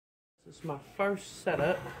This is my first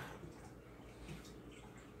setup.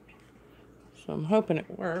 So I'm hoping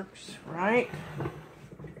it works, right?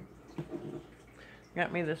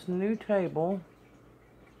 Got me this new table.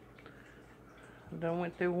 Done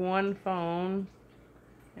went through one phone.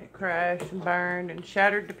 It crashed and burned and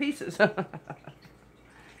shattered to pieces.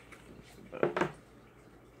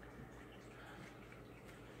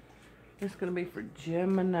 It's going to be for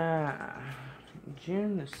Gemini.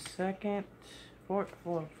 June the 2nd. For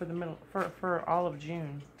the middle, for all of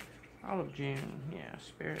June. All of June. Yeah,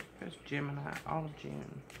 Spirit. It's Gemini. All of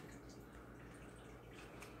June.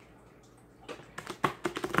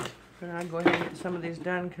 But I'll go ahead and get some of these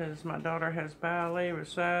done because my daughter has ballet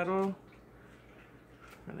recital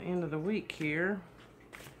at the end of the week here.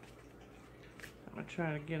 I'm going to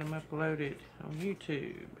try to get them uploaded on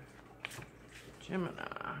YouTube.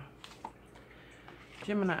 Gemini.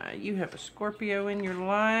 Gemini, you have a Scorpio in your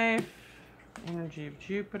life. Energy of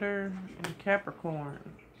Jupiter and Capricorn.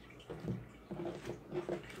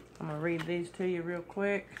 I'm going to read these to you real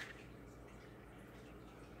quick.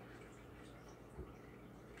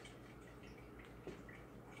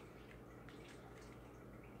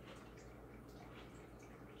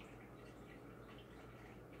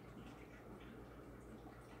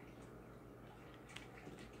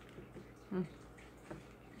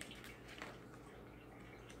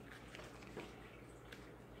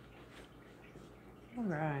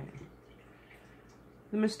 Alright.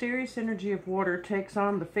 The mysterious energy of water takes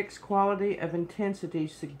on the fixed quality of intensity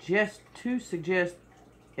to suggest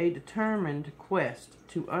a determined quest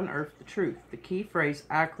to unearth the truth. The key phrase,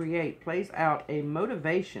 I create, plays out a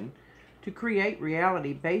motivation to create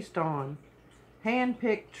reality based on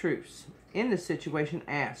hand-picked truths. In this situation,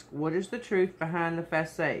 ask, what is the truth behind the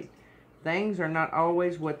facade? Things are not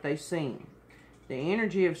always what they seem. The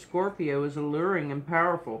energy of Scorpio is alluring and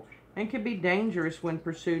powerful, and can be dangerous when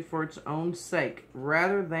pursued for its own sake,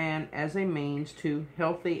 rather than as a means to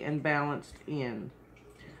healthy and balanced end.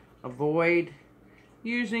 Avoid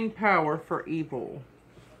using power for evil.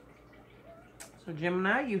 So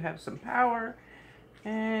Gemini, you have some power,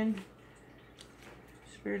 and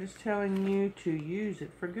Spirit is telling you to use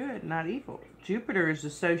it for good, not evil. Jupiter is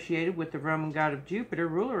associated with the Roman god of Jupiter,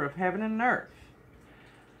 ruler of heaven and earth.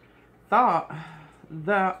 Thought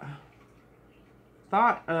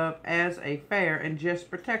of as a fair and just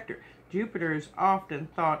protector. Jupiter is often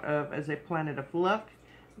thought of as a planet of luck,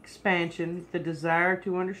 expansion, the desire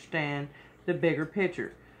to understand the bigger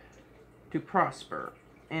picture, to prosper,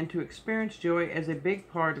 and to experience joy as a big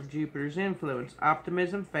part of Jupiter's influence.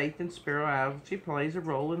 Optimism, faith, and spirituality plays a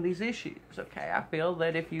role in these issues. Okay, I feel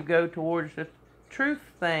that if you go towards the truth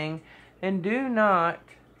thing and do not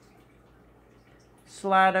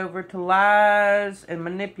slide over to lies and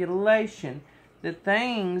manipulation, that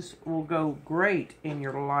things will go great in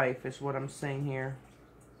your life is what I'm seeing here.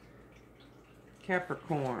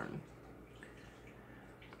 Capricorn.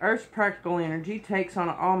 Earth's practical energy takes on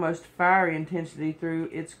an almost fiery intensity through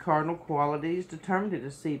its cardinal qualities, determined to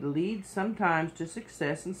succeed, leads sometimes to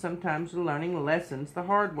success and sometimes to learning lessons the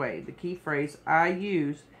hard way. The key phrase, I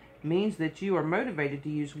use, means that you are motivated to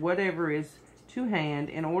use whatever is to hand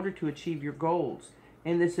in order to achieve your goals.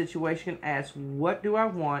 In this situation, ask, what do I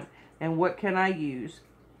want? And what can I use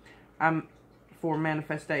for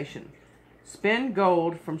manifestation? Spin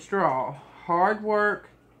gold from straw. Hard work,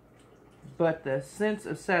 but the sense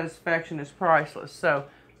of satisfaction is priceless. So,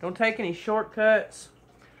 don't take any shortcuts.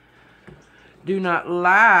 Do not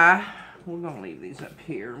lie. We're going to leave these up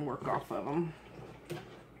here and work off of them.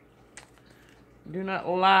 Do not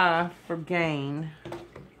lie for gain,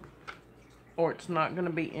 or it's not going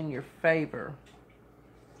to be in your favor.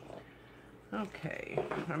 Okay,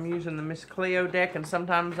 I'm using the Miss Cleo deck, and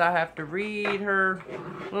sometimes I have to read her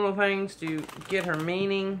little things to get her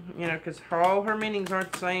meaning, you know, because all her meanings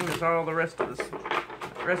aren't the same as all the rest of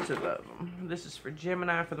them. This is for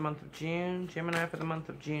Gemini for the month of June. Gemini for the month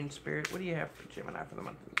of June, Spirit. What do you have for Gemini for the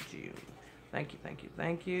month of June? Thank you, thank you,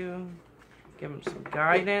 thank you. Give them some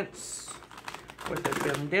guidance. What they've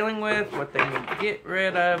been dealing with, what they need to get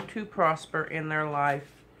rid of to prosper in their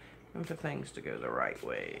life, and for things to go the right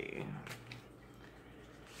way.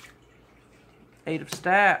 8 of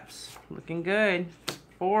Staffs, looking good.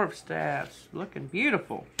 4 of Staffs, looking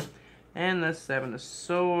beautiful. And the 7 of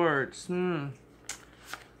Swords. Okay,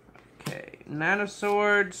 9 of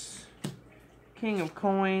Swords, King of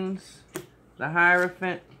Coins, the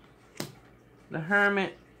Hierophant, the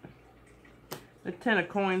Hermit, the 10 of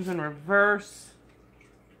Coins in reverse,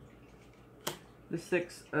 the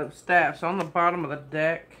 6 of Staffs. On the bottom of the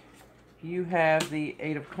deck, you have the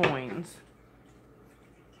 8 of Coins.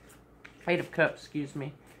 8 of Cups, excuse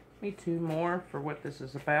me. Me two more for what this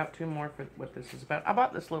is about. Two more for what this is about. I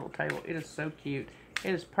bought this little table. It is so cute.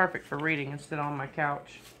 It is perfect for reading and sit on my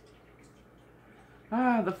couch.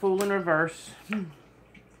 Ah, the Fool in Reverse.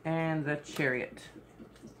 And the Chariot.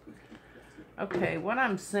 Okay, what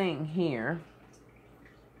I'm seeing here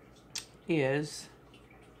is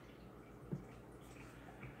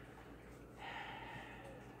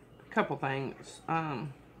a couple things.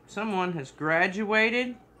 Someone has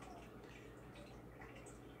graduated.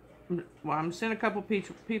 Well, I'm seeing a couple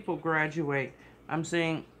people graduate. I'm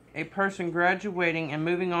seeing a person graduating and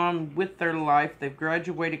moving on with their life. They've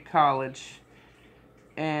graduated college.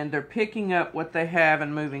 And they're picking up what they have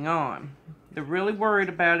and moving on. They're really worried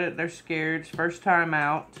about it. They're scared. It's first time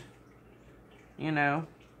out. You know.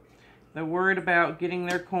 They're worried about getting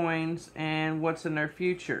their coins and what's in their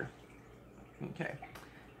future. Okay.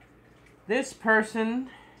 This person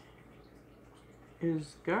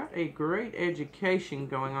has got a great education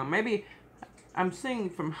going on. Maybe I'm seeing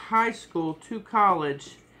from high school to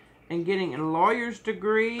college and getting a lawyer's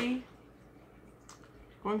degree.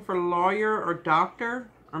 Going for lawyer or doctor,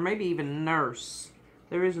 or maybe even nurse.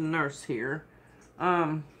 There is a nurse here.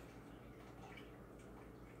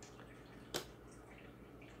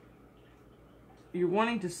 You're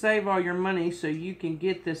wanting to save all your money so you can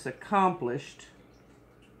get this accomplished.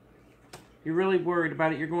 You're really worried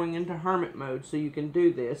about it. You're going into hermit mode so you can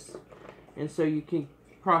do this. And so you can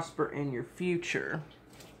prosper in your future.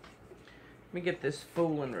 Let me get this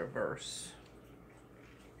Fool in Reverse.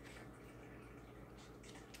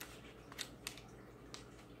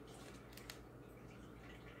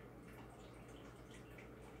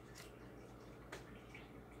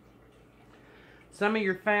 Some of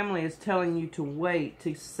your family is telling you to wait,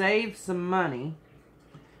 to save some money,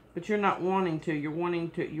 but you're not wanting to. You're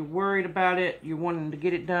worried about it. You're wanting to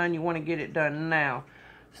get it done. You want to get it done now.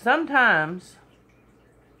 Sometimes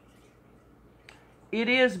it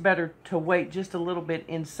is better to wait just a little bit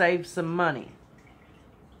and save some money.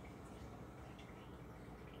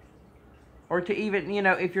 Or to even, you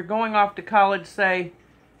know, if you're going off to college, say,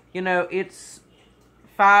 you know, it's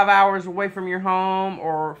 5 hours away from your home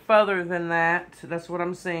or further than that. That's what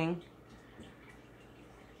I'm seeing.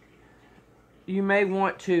 You may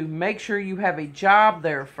want to make sure you have a job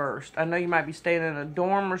there first. I know you might be staying in a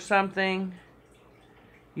dorm or something.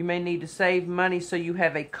 You may need to save money so you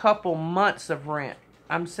have a couple months of rent.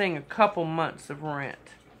 I'm seeing a couple months of rent.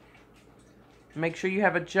 Make sure you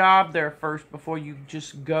have a job there first before you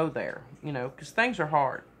just go there, you know, because things are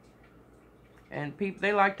hard. And people,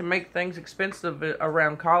 they like to make things expensive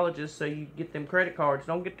around colleges, so you get them credit cards.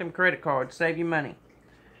 Don't get them credit cards. Save you money.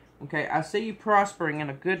 Okay, I see you prospering in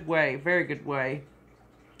a good way, very good way.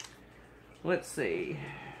 Let's see.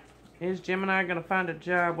 Is Gemini going to find a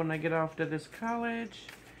job when they get off to this college?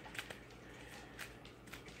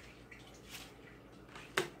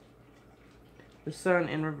 The Sun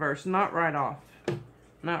in Reverse. Not right off.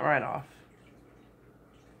 Not right off.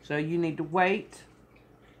 So you need to wait.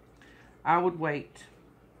 I would wait.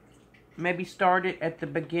 Maybe start it at the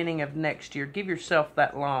beginning of next year. Give yourself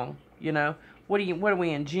that long, you know. What are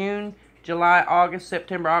we in? June, July, August,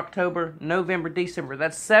 September, October, November, December.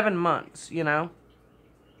 That's 7 months, you know.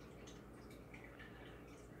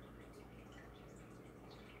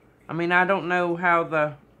 I mean, I don't know how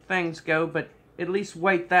the things go, but at least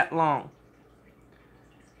wait that long.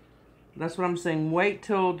 That's what I'm saying. Wait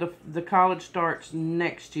till the college starts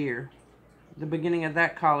next year. The beginning of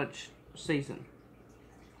that college season.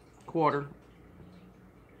 Quarter.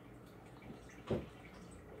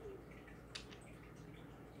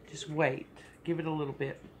 Just wait. Give it a little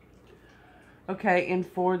bit. Okay, and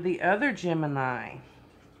for the other Gemini,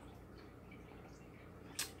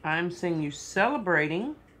 I'm seeing you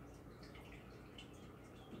celebrating.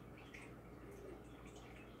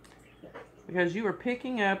 Because you are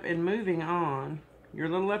picking up and moving on. You're a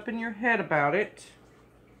little up in your head about it.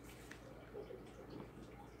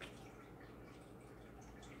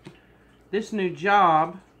 This new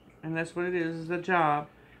job, and that's what it is a job,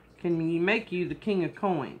 can make you the king of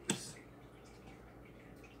coins.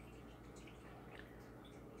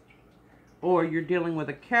 Or you're dealing with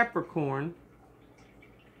a Capricorn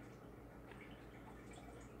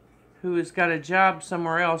who has got a job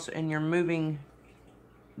somewhere else and you're moving,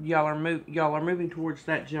 y'all are moving towards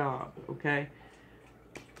that job, okay?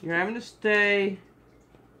 You're having to stay.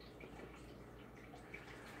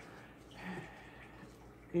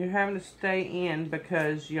 You're having to stay in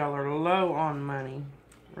because y'all are low on money.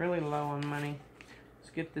 Really low on money. Let's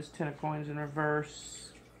get this 10 of coins in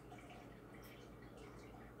reverse.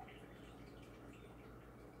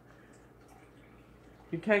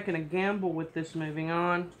 You're taking a gamble with this moving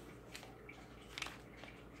on.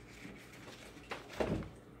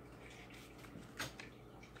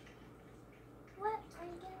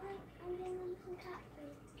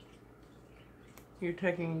 You're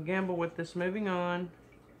taking a gamble with this. Moving on.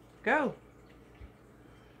 Go.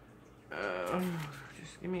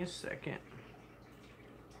 Just give me a second.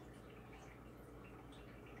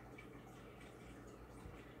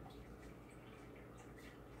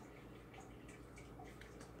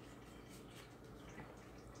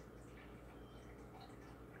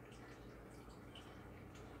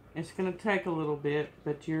 It's gonna take a little bit,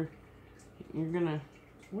 but you're gonna.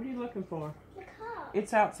 What are you looking for? The car.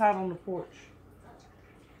 It's outside on the porch.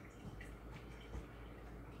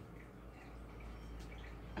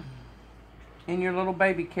 In your little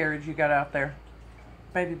baby carriage you got out there.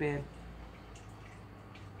 Baby bed.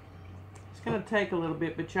 It's going to take a little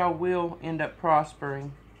bit, but y'all will end up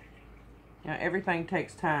prospering. You know, everything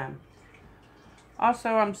takes time.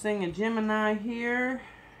 Also, I'm seeing a Gemini here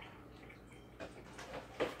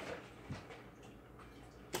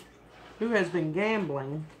who has been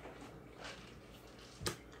gambling.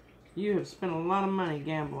 You have spent a lot of money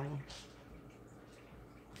gambling.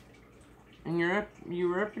 And you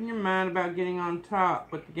were up in your mind about getting on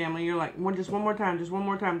top with the gambling. You're like, well, just one more time, just one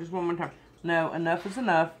more time, just one more time. No, enough is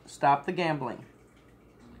enough. Stop the gambling.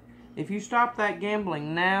 If you stop that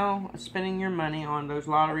gambling now, spending your money on those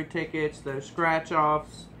lottery tickets, those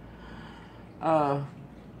scratch-offs,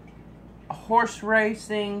 horse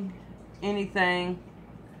racing, anything,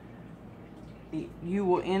 you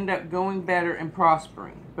will end up going better and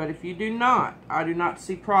prospering. But if you do not, I do not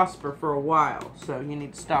see prosper for a while. So you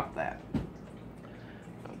need to stop that.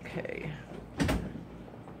 Okay. Let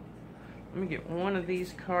me get one of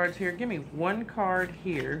these cards here. Give me one card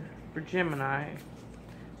here for Gemini,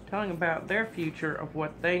 telling about their future of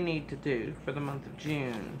what they need to do for the month of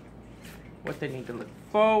June. What they need to look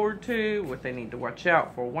forward to, what they need to watch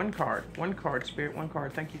out for. One card, Spirit, one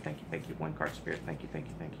card. Thank you, thank you, thank you. One card, Spirit, thank you, thank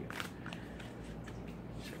you, thank you.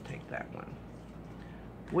 So take that one.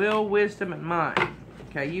 Will, wisdom, and mind.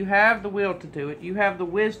 Okay, you have the will to do it, you have the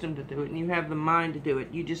wisdom to do it, and you have the mind to do it.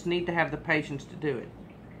 You just need to have the patience to do it.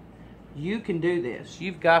 You can do this.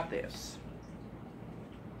 You've got this.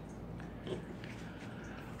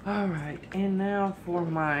 Alright, and now for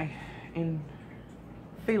my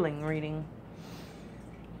feeling reading.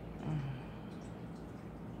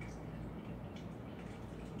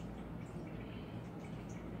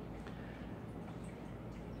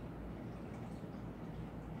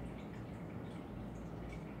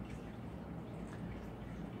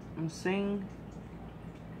 I'm seeing.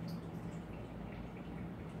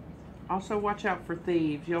 Also watch out for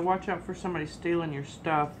thieves. You'll watch out for somebody stealing your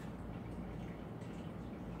stuff.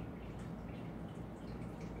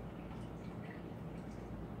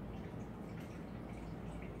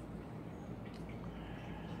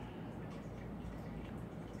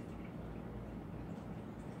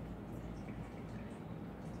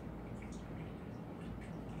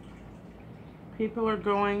 People are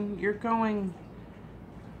going, you're going.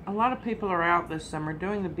 A lot of people are out this summer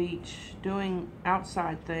doing the beach, doing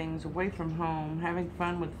outside things, away from home, having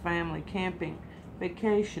fun with family, camping,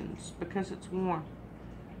 vacations, because it's warm.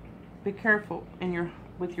 Be careful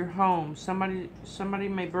with your home. Somebody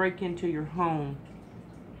may break into your home.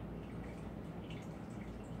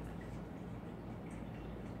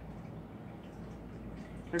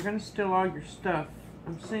 They're going to steal all your stuff.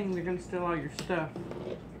 I'm seeing they're going to steal all your stuff.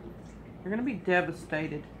 You're going to be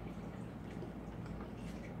devastated.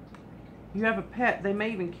 You have a pet. They may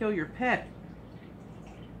even kill your pet.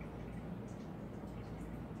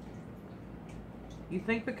 You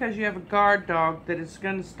think because you have a guard dog that it's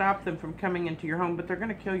going to stop them from coming into your home, but they're going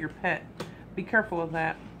to kill your pet. Be careful of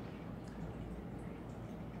that.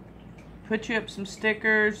 Put you up some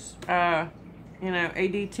stickers, you know,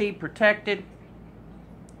 ADT protected.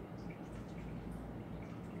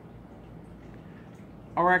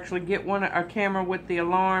 Or actually get a camera with the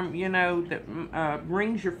alarm, you know, that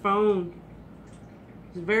rings your phone.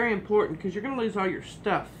 It's very important because you're going to lose all your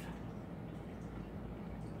stuff.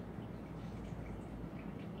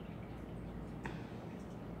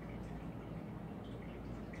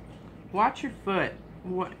 Watch your foot.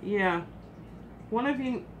 What? Yeah. One of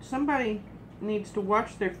you, somebody needs to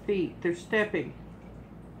watch their feet. They're stepping.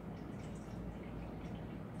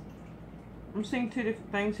 I'm seeing two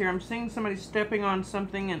different things here. I'm seeing somebody stepping on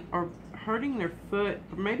something or hurting their foot,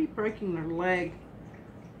 or maybe breaking their leg.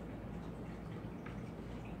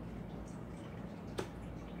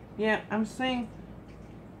 Yeah, I'm seeing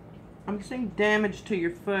damage to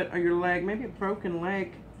your foot or your leg, maybe a broken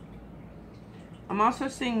leg. I'm also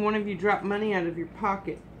seeing one of you drop money out of your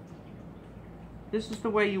pocket. This is the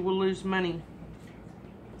way you will lose money.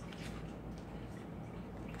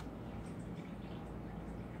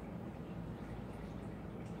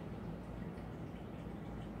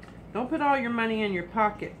 Don't put all your money in your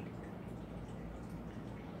pocket.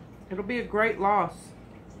 It'll be a great loss.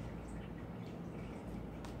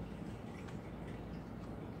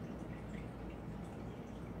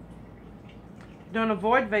 Don't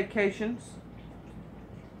avoid vacations.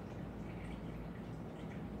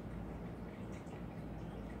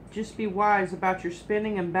 Just be wise about your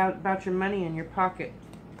spending and about your money in your pocket.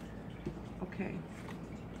 Okay.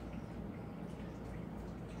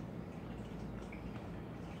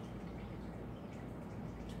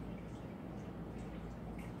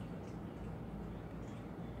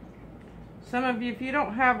 Some of you, if you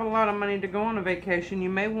don't have a lot of money to go on a vacation, you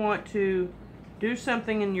may want to do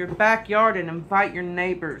something in your backyard and invite your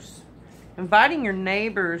neighbors. Inviting your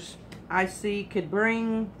neighbors, I see, could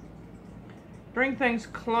bring things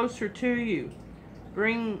closer to you.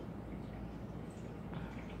 Bring,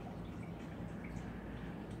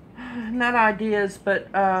 not ideas, but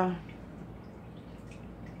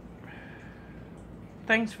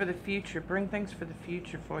things for the future. Bring things for the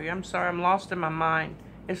future for you. I'm sorry, I'm lost in my mind.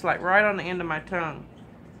 It's like right on the end of my tongue.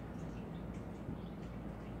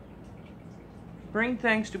 Bring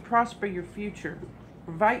things to prosper your future.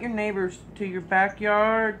 Invite your neighbors to your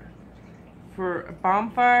backyard for a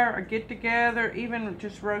bonfire, a get-together, even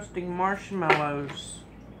just roasting marshmallows.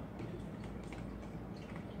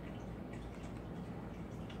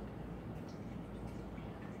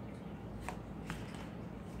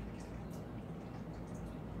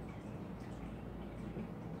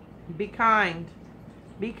 Be kind.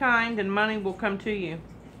 Be kind and money will come to you.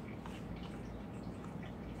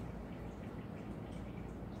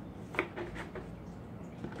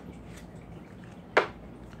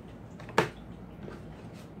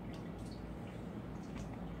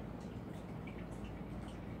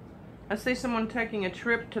 I see someone taking a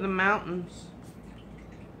trip to the mountains.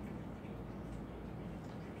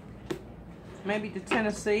 Maybe to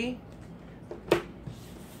Tennessee.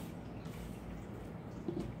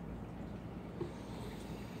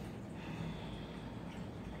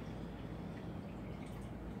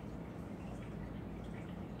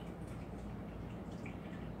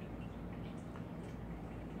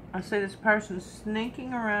 I see this person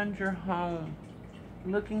sneaking around your home,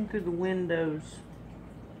 looking through the windows.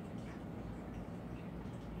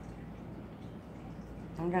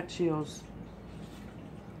 I got chills.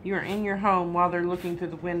 You are in your home while they're looking through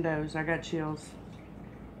the windows. I got chills.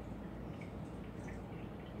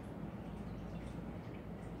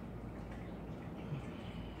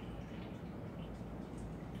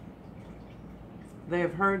 They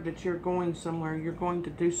have heard that you're going somewhere. You're going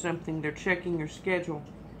to do something. They're checking your schedule.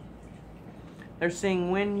 They're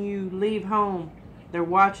seeing when you leave home. They're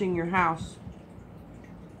watching your house.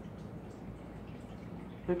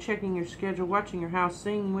 They're checking your schedule, watching your house,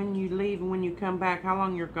 seeing when you leave and when you come back, how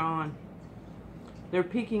long you're gone. They're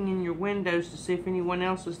peeking in your windows to see if anyone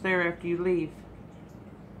else is there after you leave.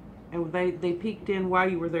 And they peeked in while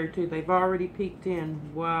you were there too. They've already peeked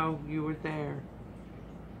in while you were there.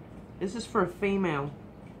 This is for a female.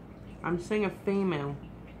 I'm seeing a female.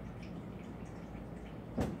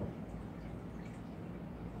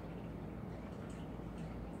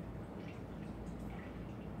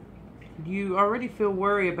 You already feel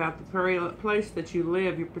worry about the place that you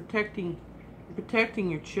live. You're protecting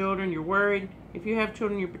your children. You're worried. If you have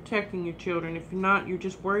children, you're protecting your children. If you're not, you're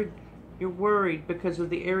just worried. You're worried because of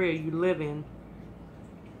the area you live in.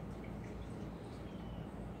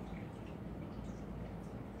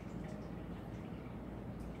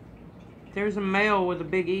 There's a male with a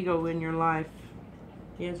big ego in your life.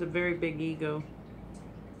 He has a very big ego.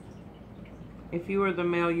 If you are the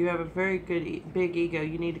male, you have a very good big ego.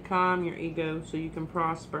 You need to calm your ego so you can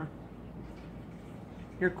prosper.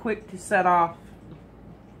 You're quick to set off.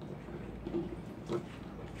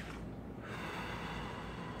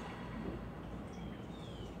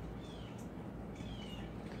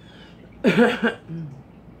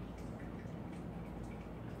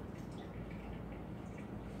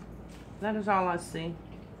 That is all I see.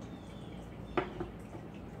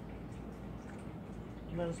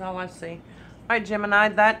 That is all I see. Alright, Gemini,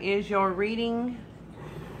 that is your reading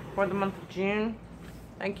for the month of June.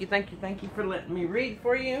 Thank you for letting me read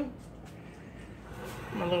for you.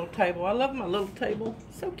 My little table. I love my little table.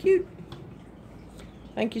 So cute.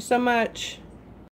 Thank you so much.